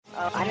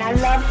I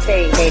love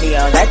Spate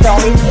Radio. That's the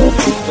only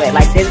with.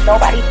 Like, there's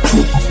nobody.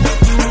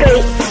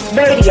 Spate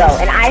Radio.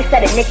 And I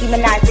said it. Nicki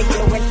Minaj, Nicki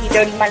Lewinsky,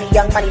 Dirty Money,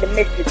 Young Money, the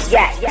Mistress.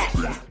 Yeah.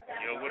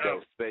 Yo, what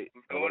up? Spate.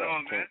 What's going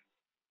on, man?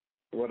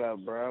 What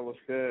up, bro?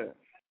 What's good?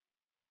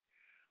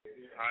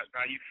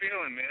 How you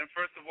feeling, man?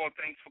 First of all,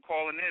 thanks for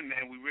calling in,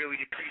 man. We really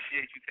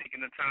appreciate you taking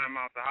the time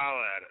out to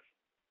holler at us.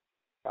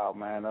 Oh,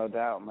 man, no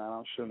doubt, man.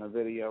 I'm shooting a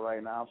video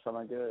right now. I'm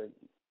feeling good.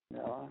 You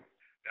know?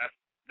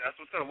 That's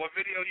what's up. What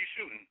video are you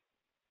shooting?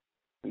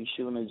 We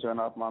shooting a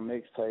joint off my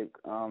mixtape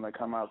that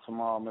come out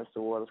tomorrow. Mr.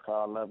 Waters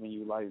called Loving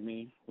You Like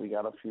Me. We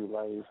got a few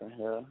ladies in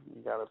here.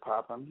 We got it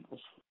popping.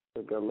 It's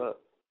a good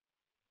look.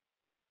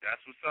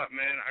 That's what's up,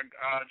 man.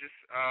 I just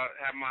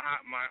have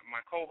my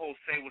co-host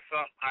say what's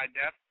up.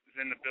 iDef is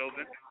in the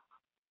building.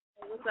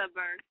 What's up,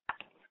 Berg?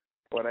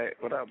 What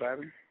up,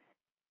 baby?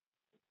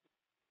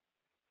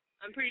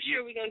 I'm pretty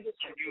sure we're going to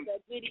get clips of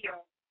that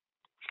video.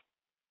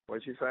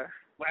 What you say?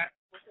 What?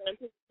 I'm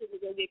pretty sure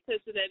we're going to get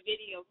clips of that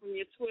video from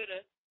your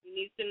Twitter. You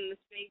need to send them to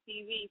Spate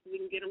TV so we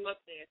can get them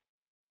up there.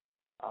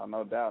 Oh,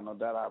 no doubt.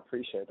 I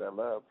appreciate that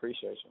love.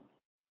 Appreciate you.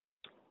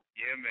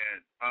 Yeah,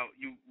 man.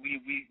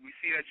 We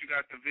see that you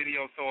got the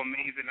video so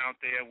amazing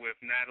out there with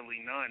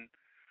Natalie Nunn.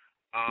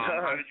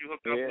 How did you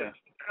hook up with?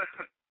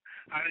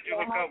 How did you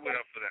hook up with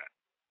her for that?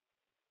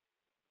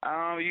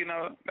 You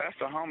know, that's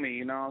the homie,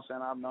 you know what I'm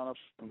saying? I've known her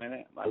for a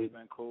minute. Like, we've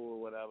been cool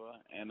or whatever.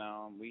 And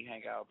we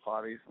hang out at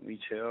parties and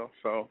we chill.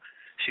 So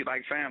she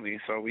like family.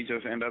 So we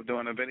just end up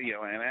doing a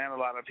video. And a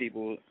lot of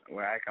people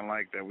were acting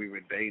like that we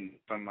were dating,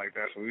 something like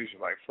that. So we was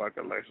just like, fuck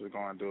it, let's just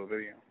go and do a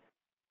video.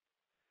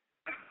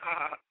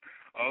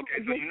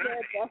 Okay, so you're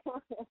not dating.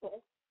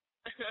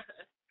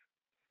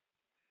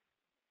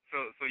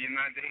 So you're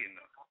not dating,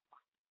 though?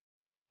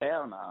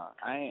 Hell no.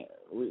 I ain't.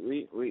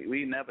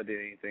 We never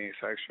did anything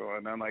sexual or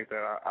nothing like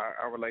that.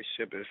 Our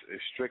relationship is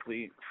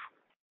strictly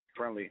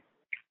friendly.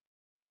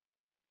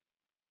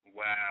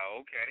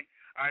 Wow. Okay.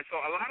 All right.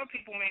 So a lot of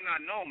people may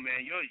not know,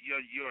 man. You're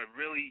a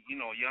really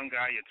young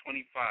guy. You're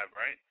 25,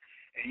 right?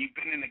 And you've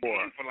been in the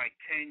game for like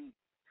 10.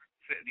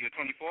 You're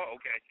 24.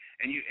 Okay.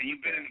 And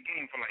you've been in the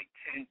game for like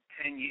 10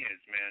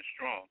 years, man.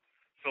 Strong.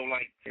 So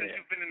like since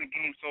you've been in the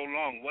game so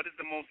long, what is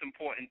the most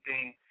important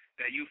thing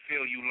that you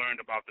feel you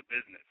learned about the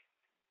business?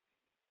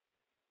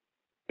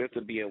 Just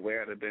to be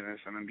aware of the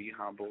business and to be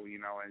humble,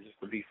 and just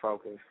to be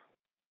focused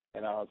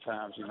at all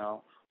times,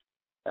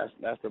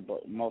 That's the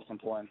most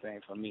important thing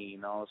for me, you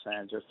know what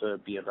I'm saying? Just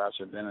to be about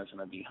your business and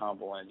to be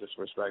humble and just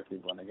respect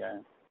people in the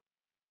game.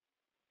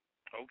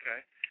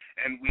 Okay.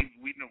 And we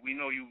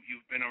know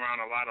you've been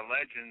around a lot of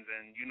legends,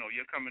 and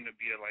you're coming to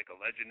be a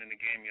legend in the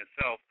game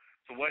yourself.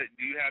 So what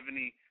do you have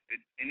any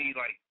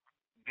like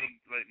big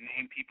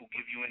name people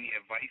give you any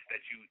advice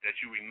that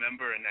you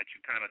remember and that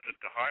you kind of took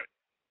to heart?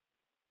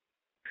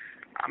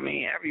 I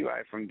mean,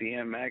 everybody from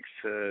DMX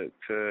to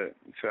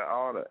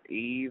all the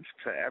Eve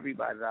to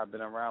everybody that I've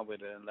been around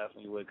with and left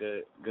me with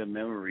good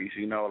memories.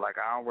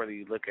 Like I don't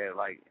really look at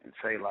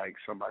say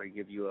somebody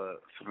give you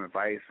some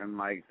advice and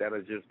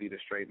that'll just be the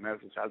straight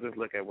message. I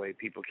just look at way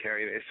people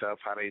carry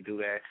themselves, how they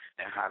do that,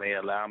 and how they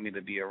allow me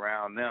to be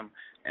around them,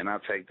 and I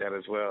take that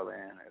as well.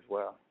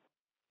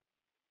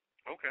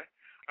 Okay,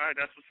 all right,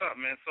 that's what's up,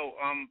 man. So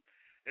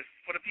if,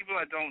 for the people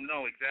that don't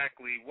know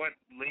exactly, what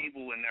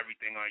label and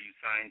everything are you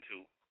signed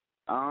to?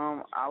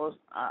 I'm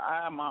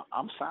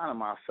signing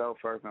myself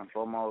first and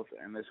foremost,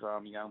 and this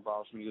Young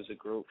Boss Music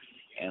Group,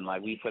 and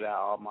we put out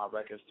all my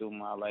records through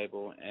my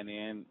label, and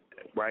then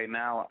right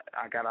now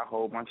I got a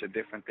whole bunch of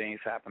different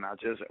things happening. I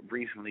just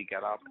recently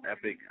got off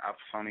Epic, off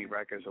Sony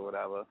Records or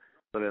whatever,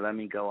 so they let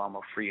me go. I'm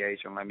a free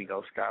agent, let me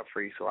go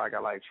scot-free. So I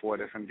got 4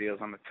 different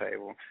deals on the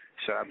table.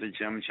 Shout out to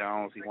Jim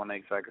Jones, he won the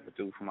executive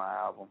producer for my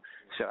album.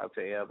 Shout out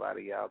to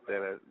everybody out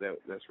there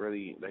that's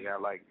really, they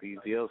got these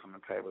deals on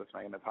the table that's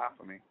making it pop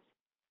for me.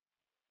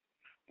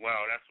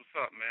 Wow, that's what's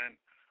up, man.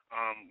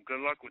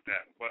 Good luck with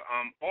that. But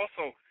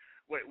also,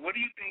 what do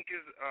you think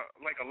is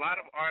a lot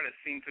of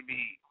artists seem to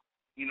be,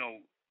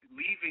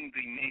 leaving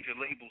the major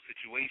label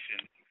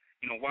situation.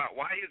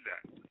 Why is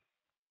that?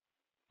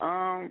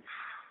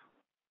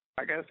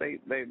 I guess they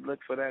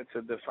look for that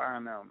to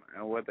define them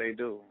and what they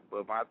do.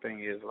 But my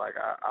thing is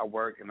I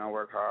work and I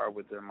work hard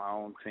within my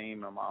own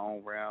team and my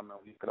own realm,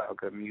 and we put out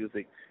good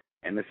music,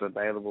 and it's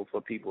available for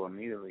people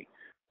immediately.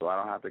 So I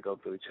don't have to go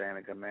through the chain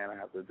of command. I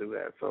have to do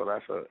that. So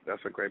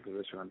that's a great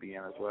position to be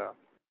in as well.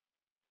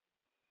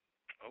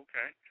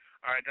 Okay.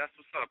 All right, that's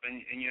what's up. And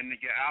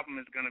your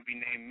album is going to be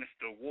named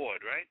Mr.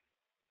 Ward, right?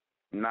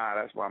 Nah,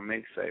 that's my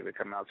mixtape. It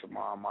comes out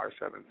tomorrow, March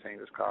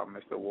 17th. It's called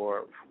Mr.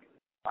 Ward.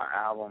 My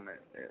album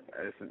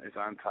is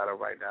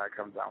untitled right now. It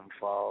comes out in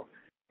fall.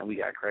 And we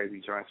got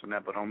crazy joints from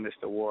that. But on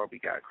Mr. Ward, we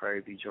got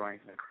crazy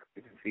joints and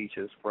crazy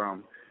features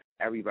from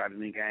everybody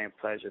in the game.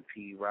 Pleasure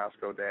P,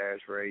 Roscoe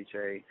Dash, Ray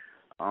J,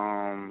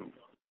 and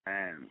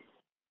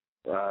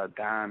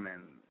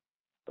Diamond,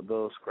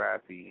 Lil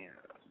Scrappy,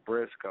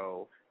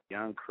 Briscoe,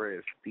 Young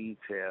Chris,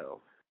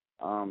 Detail,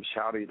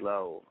 Shouty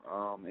Low.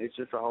 It's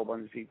just a whole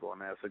bunch of people,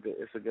 and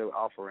it's a good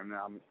offering.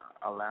 I'm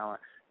allowing,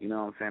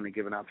 to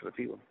give it out to the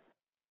people.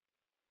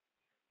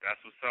 That's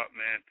what's up,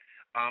 man.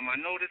 I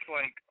noticed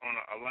like on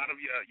a lot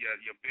of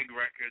your big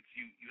records,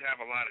 you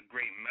have a lot of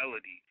great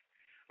melodies.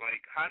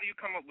 Like, how do you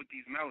come up with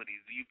these melodies?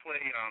 Do you play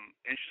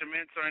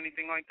instruments or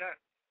anything like that?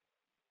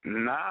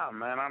 Nah,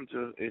 man,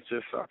 it's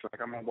just something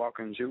like I'm a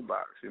walking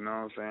jukebox, you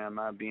know what I'm saying? I'm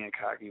not being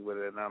cocky with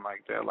it, nothing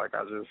like that. Like,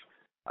 I just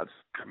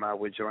come out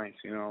with joints,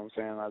 you know what I'm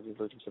saying? I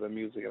just listen to the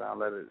music and I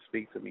let it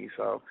speak to me.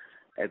 So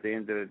at the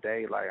end of the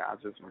day, like, I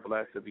just am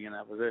blessed to be in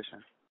that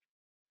position.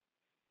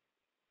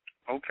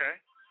 Okay.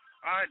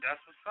 All right,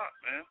 that's what's up,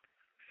 man.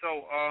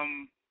 So,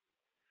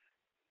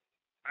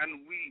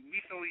 and we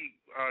recently,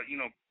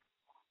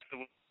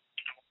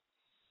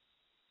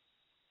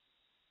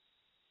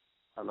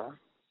 Hello?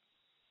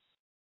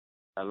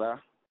 Hello?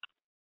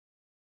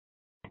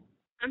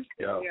 I'm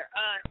Yo. still here.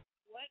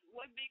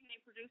 What big name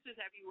producers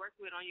have you worked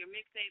with on your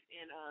mixtape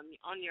and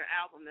on your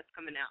album that's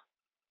coming out?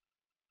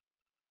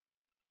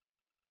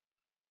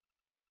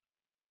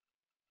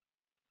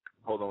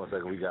 Hold on one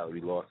second.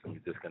 We lost and we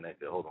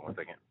disconnected. Hold on one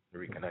second.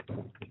 Reconnect.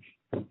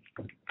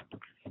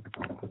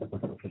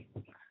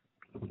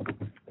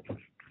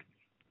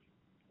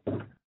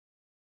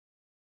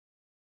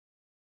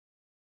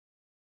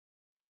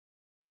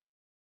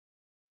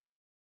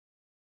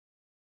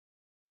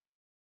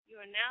 You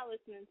are now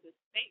listening to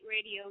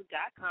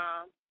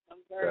SpateRadio.com.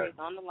 Yung Berg is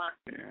on the line.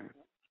 Yeah.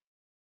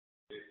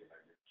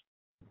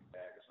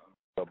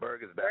 So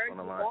Berg is back on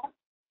the line.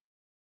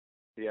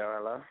 Yeah,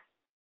 hello?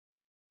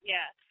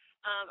 Yeah.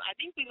 I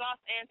think we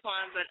lost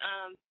Antoine, but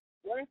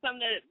what are some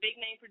of the big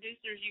name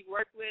producers you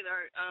worked with,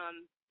 or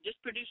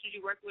just producers you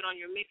worked with on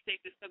your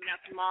mixtape that's coming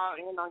out tomorrow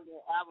and on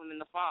your album in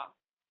the fall?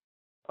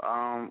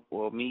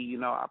 Well, me, you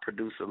know, I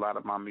produce a lot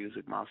of my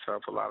music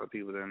myself. A lot of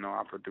people didn't know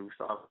I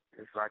produced all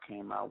this I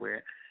came out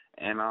with,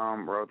 and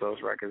wrote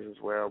those records as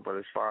well. But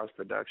as far as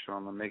production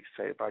on the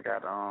mixtape, I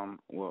got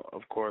well,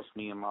 of course,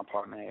 me and my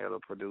partner had a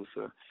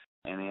producer,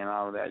 and then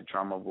all of that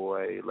Drummer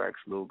Boy, Lex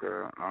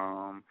Luger,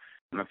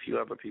 and a few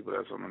other people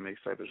that's on the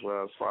mixtape as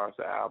well. As far as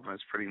the album,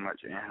 it's pretty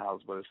much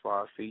in-house, but as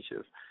far as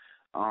features,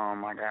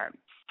 I got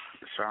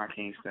Sean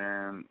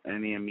Kingston,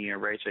 and then me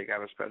and Ray J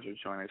got a special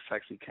joint, it's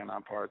Sexy Can I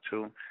Part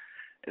 2.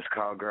 It's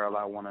called Girl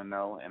I Wanna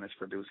Know, and it's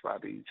produced by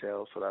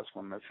Detail, so that's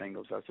one of the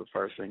singles. That's the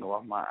first single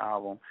off my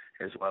album,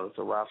 as well as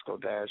the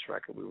Roscoe Dash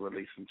record. We're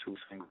releasing 2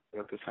 singles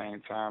at the same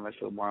time. It's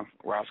the one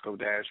Roscoe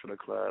Dash for the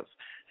clubs,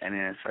 and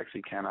then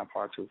Sexy Can I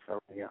Part 2 for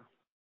yeah.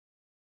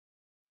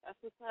 That's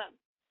what's up.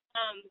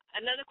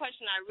 Another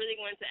question I really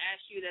wanted to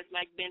ask you that's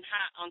like been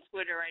hot on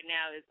Twitter right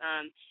now is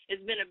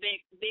it's been a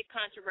big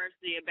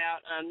controversy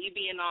about you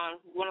being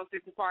on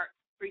 106 Park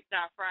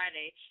Freestyle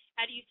Friday.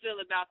 How do you feel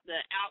about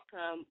the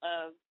outcome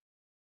of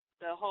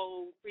the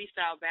whole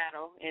freestyle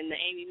battle and the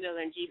Amy Miller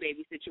and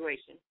G-Baby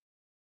situation?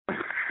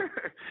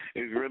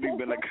 It's really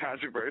been a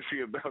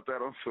controversy about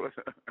that on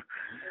Twitter.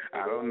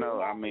 I don't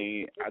know. I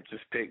mean, I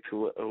just picked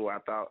who I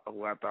thought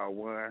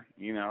won.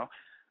 You know,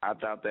 I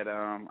thought that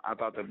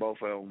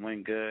both of them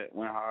went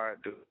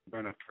hard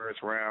during the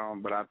first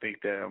round, but I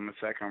think that on the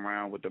second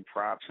round with the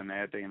props and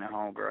everything the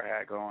homegirl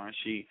had going,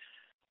 she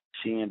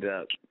ended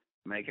up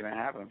making it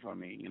happen for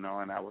me. You know,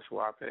 and that was who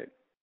I picked.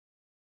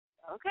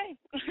 Okay.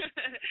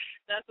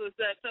 That's what's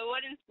up. So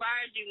what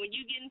inspires you when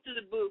you get into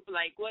the booth?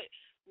 Like, what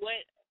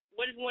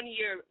is one of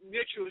your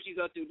rituals you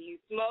go through? Do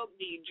you smoke?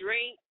 Do you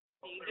drink?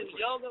 Do you do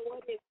yoga?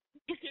 What is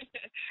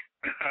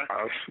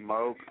I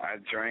smoke, I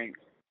drink,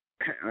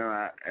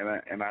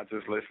 and I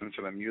just listen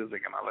to the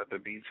music, and I let the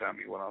beat tell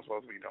me what I'm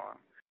supposed to be doing.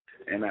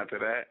 And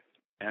after that,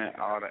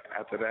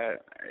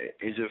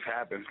 it just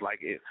happens.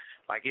 Like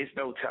it's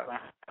no telling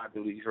how I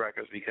do these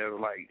records, because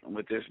like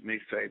with this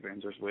mixtape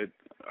and just with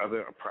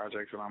other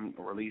projects that I'm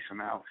releasing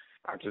out,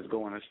 I just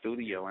go in the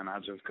studio and I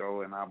just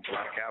go and I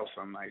block out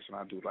some nights and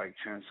I do like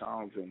 10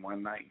 songs in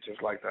one night.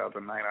 Just like the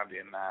other night I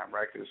did 9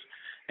 records,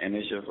 and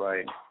it's just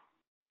like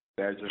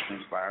that just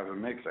inspires a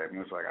mixtape. And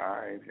it's like,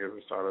 all right, here's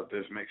the start of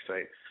this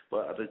mixtape.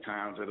 But other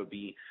times it'll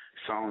be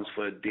songs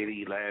for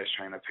Diddy, Last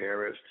Train to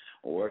Paris,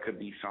 or it could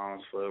be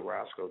songs for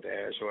Roscoe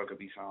Dash, or it could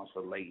be songs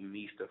for Leighton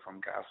Meester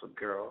from Gossip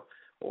Girl,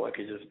 or it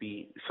could just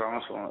be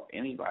songs for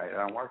anybody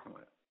that I'm working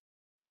with.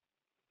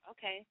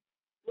 Okay.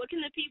 What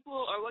can the people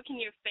or what can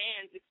your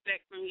fans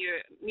expect from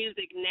your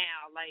music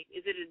now? Like,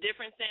 is it a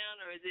different sound,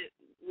 or is it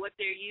what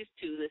they're used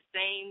to, the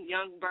same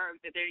Yung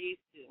Berg that they're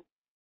used to?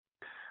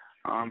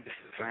 It's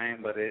the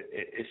same, but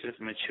it's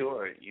just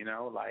mature, you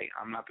know. Like,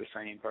 I'm not the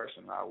same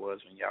person I was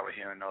when y'all were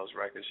hearing those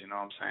records, you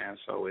know what I'm saying?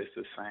 So it's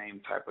the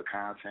same type of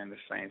content, the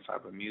same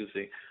type of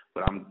music,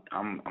 but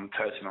I'm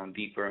touching on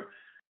deeper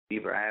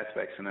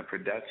aspects, and the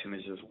production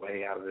is just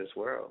way out of this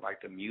world.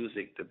 Like the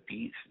music, the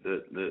beats,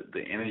 the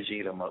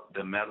energy,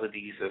 the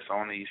melodies that's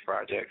on these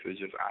projects is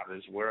just out of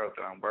this world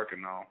that I'm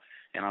working on,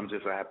 and I'm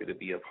just happy to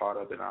be a part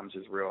of it. I'm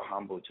just real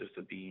humble just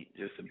to be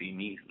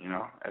me, you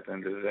know, at the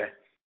end of the day.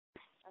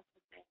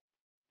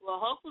 Well,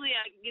 hopefully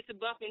I get to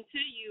bump into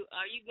you.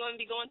 Are you going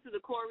to be going to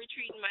the core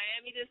retreat in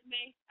Miami this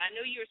May? I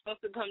knew you were supposed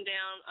to come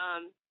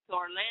down to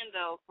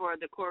Orlando for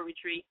the core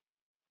retreat.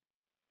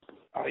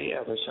 Oh,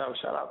 yeah, for sure.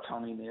 Shout out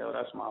Tony Neal.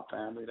 That's my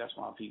family. That's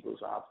my people.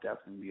 So I'll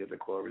definitely be at the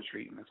core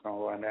retreat, and it's going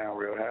to run down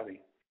real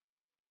heavy.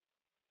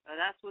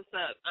 That's what's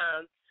up.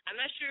 I'm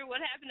not sure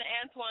what happened to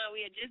Antoine.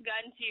 We had just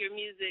gotten to your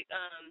music.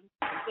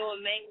 It's so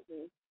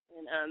amazing.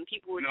 And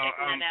people were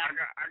checking that out.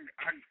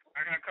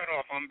 I got cut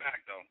off. I'm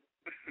back, though.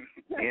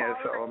 Yeah,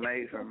 it's so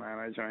amazing,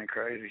 man. That joint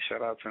crazy.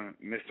 Shout out to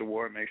Mr.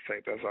 Ward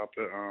mixtape. That's off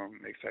the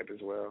mixtape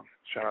as well.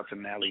 Shout out to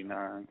Nelly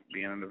Nunn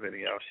being in the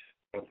video.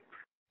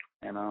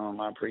 And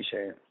I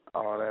appreciate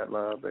all that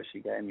love that she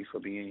gave me for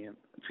being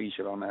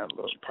featured on that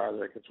little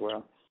project as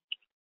well.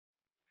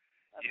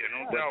 Yeah,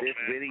 no but doubt, this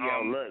man.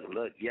 video,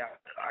 look, yeah,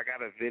 I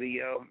got a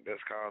video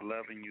that's called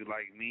Loving You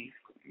Like Me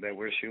that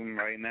we're shooting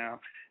right now.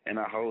 And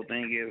the whole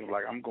thing is,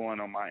 like, I'm going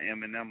on my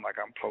Eminem, like,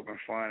 I'm poking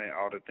fun at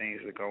all the things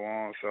that go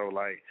on. So,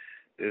 like,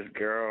 this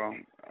girl,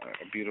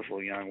 a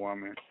beautiful young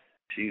woman,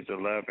 she's the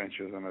love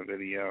interest in the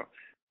video.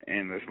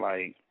 And it's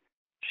like,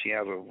 she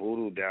has a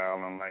voodoo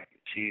doll, and, like,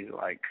 she's,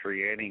 like,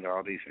 creating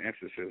all these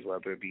instances,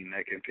 whether it be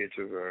naked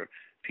pictures or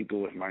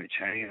people with my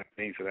chain and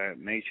things of that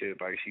nature.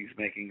 Like, she's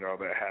making all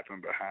that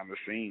happen behind the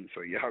scenes.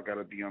 So y'all got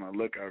to be on the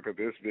lookout, because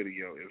this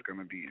video is going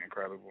to be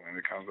incredible, and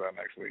it comes out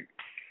next week.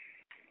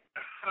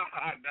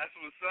 That's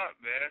what's up,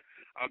 man.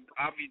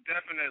 I'll be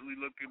definitely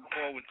looking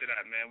forward to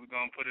that, man. We're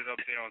going to put it up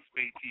there on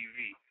Spate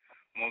TV,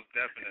 most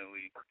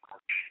definitely.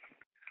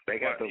 They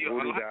got the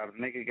voodoo doll.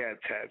 The nigga got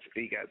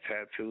he got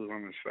tattoos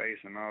on his face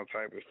and all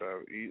type of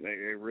stuff.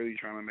 They're really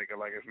trying to make it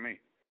like it's me.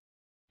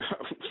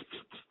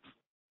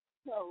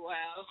 Oh,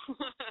 wow.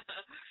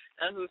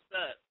 That's what's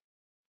up.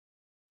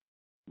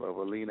 But,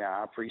 Valina,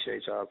 I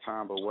appreciate y'all's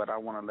time. But what I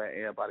want to let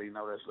everybody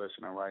know that's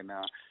listening right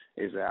now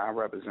is that I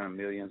represent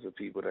millions of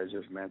people that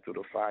just been through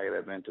the fire,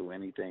 that been through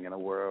anything in the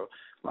world.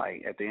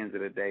 Like, at the end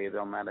of the day, it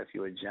don't matter if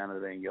you're a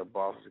janitor and your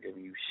boss is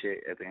giving you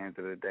shit at the end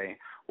of the day,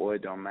 or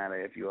it don't matter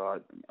if you're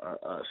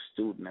a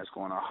student that's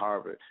going to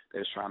Harvard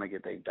that's trying to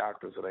get their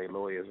doctors or their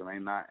lawyers and they're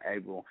not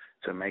able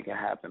to make it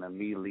happen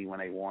immediately when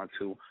they want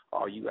to.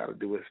 All you got to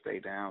do is stay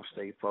down,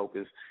 stay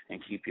focused,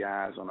 and keep your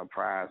eyes on the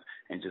prize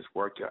and just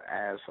work your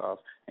ass off,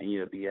 and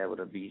you'll be able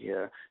to be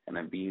here and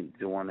then be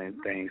doing the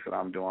things that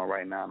I'm doing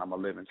right now, and I'm a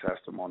living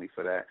testimony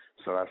for that.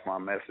 So that's my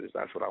message.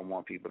 That's what I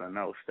want people to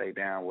know. Stay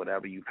down,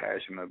 whatever you're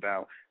passionate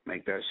about,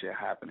 make that shit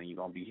happen, and you're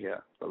going to be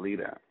here.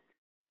 Believe that.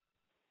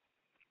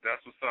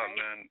 That's what's up,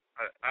 man.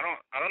 I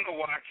don't know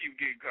why I keep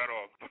getting cut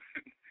off,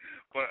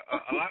 but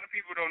a lot of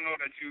people don't know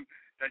that you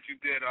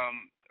did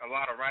a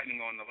lot of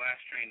writing on The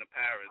Last Train to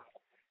Paris,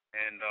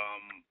 and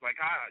like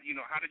how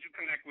did you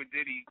connect with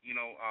Diddy,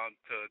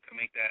 to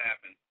make that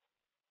happen?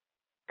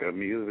 Good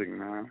music,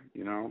 man.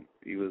 He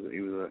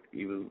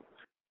was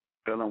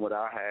feeling what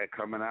I had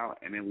coming out,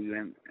 and then we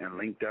went and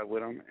linked up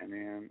with him, and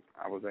then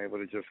I was able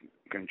to just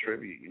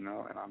contribute, and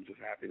I'm just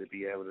happy to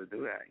be able to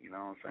do that. You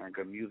know what I'm saying?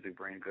 Good music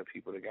brings good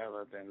people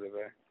together at the end of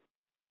the day.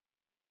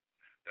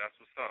 That's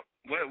what's up.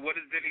 What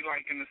is Diddy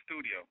like in the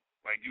studio?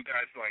 Like, you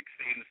guys like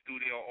stay in the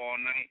studio all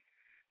night,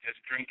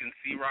 just drinking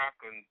C-Rock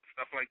and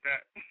stuff like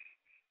that?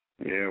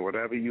 Yeah,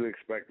 whatever you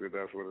expected,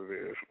 that's what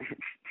it is.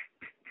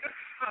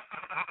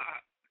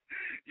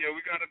 Yeah, we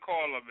got a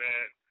caller,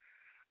 man.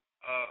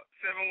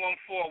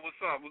 714, what's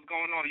up? What's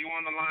going on? You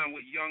on the line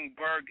with Yung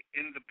Berg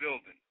in the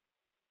building.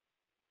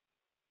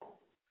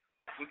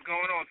 What's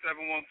going on,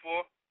 714?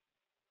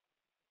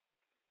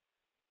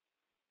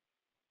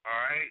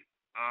 All right.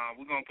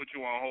 We're going to put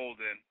you on hold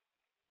then.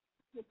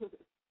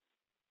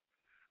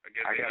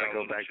 I got to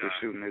go back to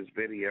shooting this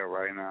video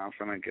right now. I'm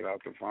finna get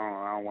out the phone.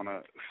 I don't want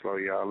to slow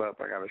y'all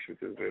up. I got to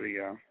shoot this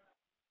video.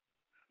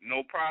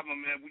 No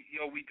problem, man. We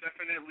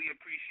definitely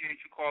appreciate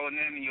you calling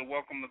in, and you're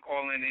welcome to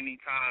call in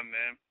anytime,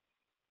 man.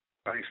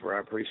 Thanks, bro.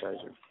 I appreciate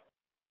you.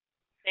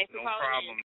 Thanks for calling. No problem.